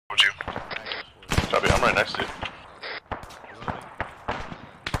Would you? Copy, I'm right next to you.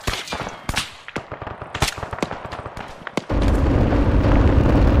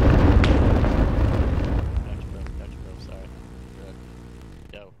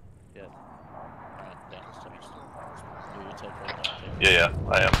 Yeah,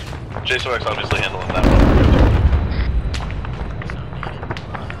 I am. JSOX obviously handling that one.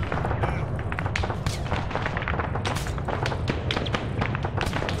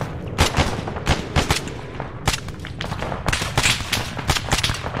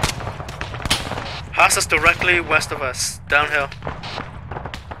 Hostiles directly west of us, downhill.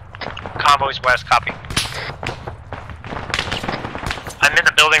 Convoys west, copy. I'm in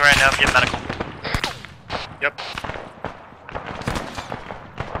the building right now, get medical. Yep.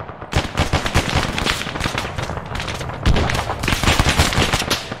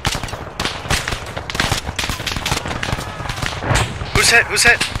 Who's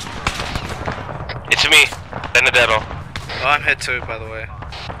hit? It's me, Benedetto. Oh, I'm hit too, by the way.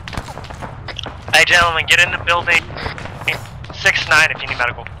 Hey gentlemen, get in the building. 6-9 if you need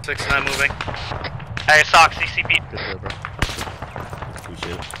medical. 6-9 moving. Hey, SOC, CCP. Good, bro.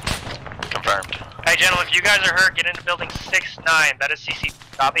 Appreciate it. Confirmed. Hey gentlemen, if you guys are hurt, get into building 6-9. That is CCP.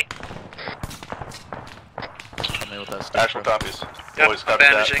 Copy. Actual copies. Yep, Always I'm copy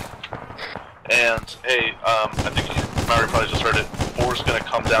bandaging. that. And, hey, I think Maori probably just heard it. 4's gonna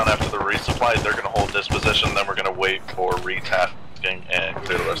come down after the resupply. They're gonna hold this position, then we're gonna wait for retasking and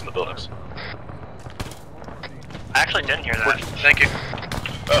clear the rest of the buildings. I actually didn't hear that. Thank you.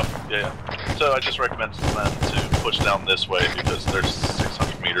 Oh, yeah. So I just recommend to them to push down this way because they're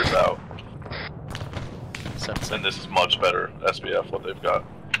 600 meters out. And this is much better SBF, what they've got.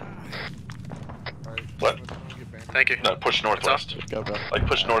 What? Thank you. No, push northwest. Go, bro. Like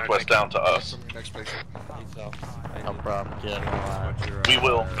push northwest down to us. No problem. Yeah. We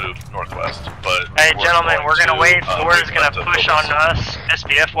will move northwest, but... Hey gentlemen, we're gonna wait. 4 is gonna push on us,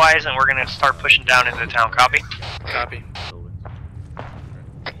 SBF wise, and we're gonna start pushing down into the town. Copy? Copy.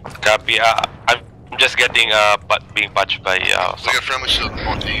 Copy. I'm just getting being patched by. We got friendly to the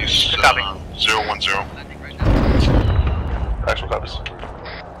northeast. Copy. 010. Actual copies.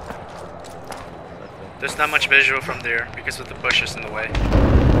 There's not much visual from there because of the bushes in the way.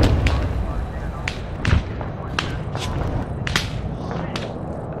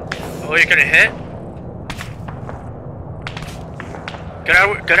 Oh, you're gonna hit? Get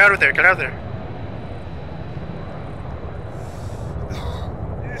out of there, get out of there.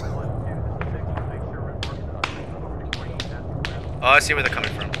 Oh, I see where they're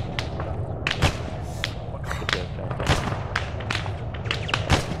coming from.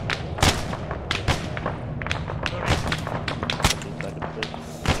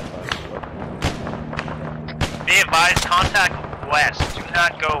 Be advised, contact west. Do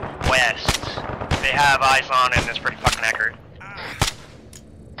not go west. They have eyes on it and it's pretty fucking accurate.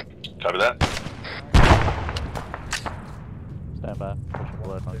 Copy that. Stand by. Push your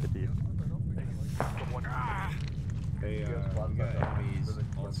blood on the deep. Hey, we got enemies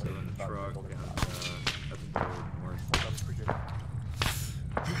also in the truck and at the north.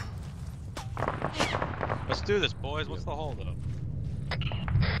 Let's do this, boys. What's the hold up?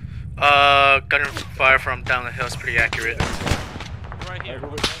 Gunner fire from down the hill is pretty accurate. Right here.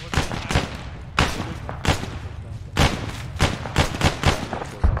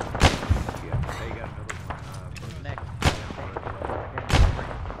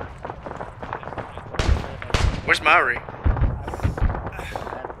 Where's Maori?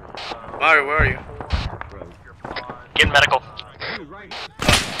 Maori, where are you? Get medical.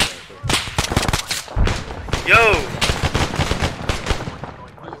 Yo!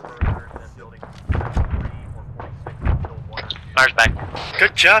 Myers back.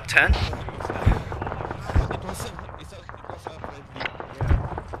 Good job, 10.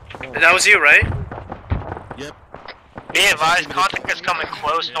 That was you, right? Yep. Be advised, contact is coming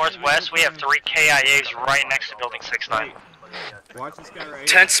close northwest. We have 3 KIAs right next to building 6-9. Watch this guy right here.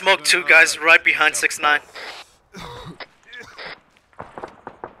 10 smoke, 2 guys right behind 6-9.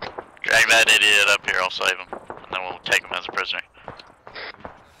 Drag that idiot up here. I'll save him, and then we'll take him as a prisoner.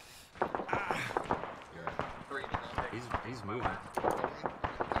 He's moving.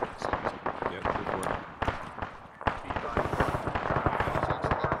 Yep, good work.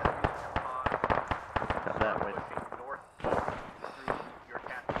 Got that way.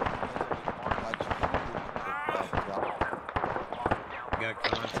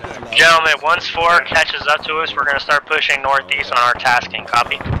 Gentlemen, once 4 catches up to us, we're going to start pushing northeast on our tasking.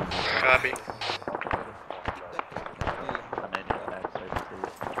 Copy? Copy.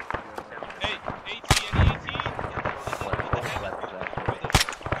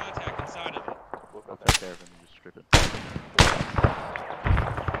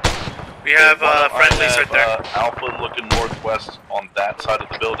 We have I friendlies have, right there. Alpha looking northwest on that side of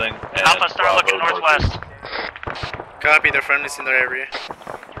the building. And Alpha, start looking Bravo northwest. Copy, they're friendlies in their area.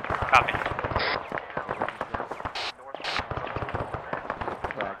 Copy.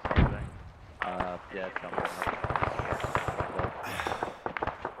 Frags moving. Yeah, it's jumping up.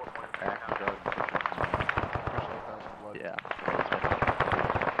 Active drug pushing, yeah.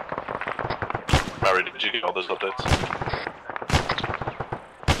 Mary, did you get all those updates?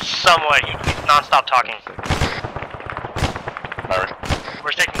 Somewhat. You non-stop talking. Mary?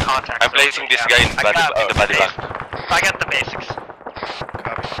 We're taking contact. I'm placing this guy in the body bag. I got the basics.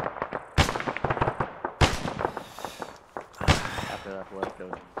 Copy. After that blood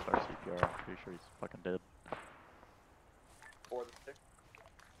goes and starts CPR, I'm pretty sure he's fucking dead. 4 to 6.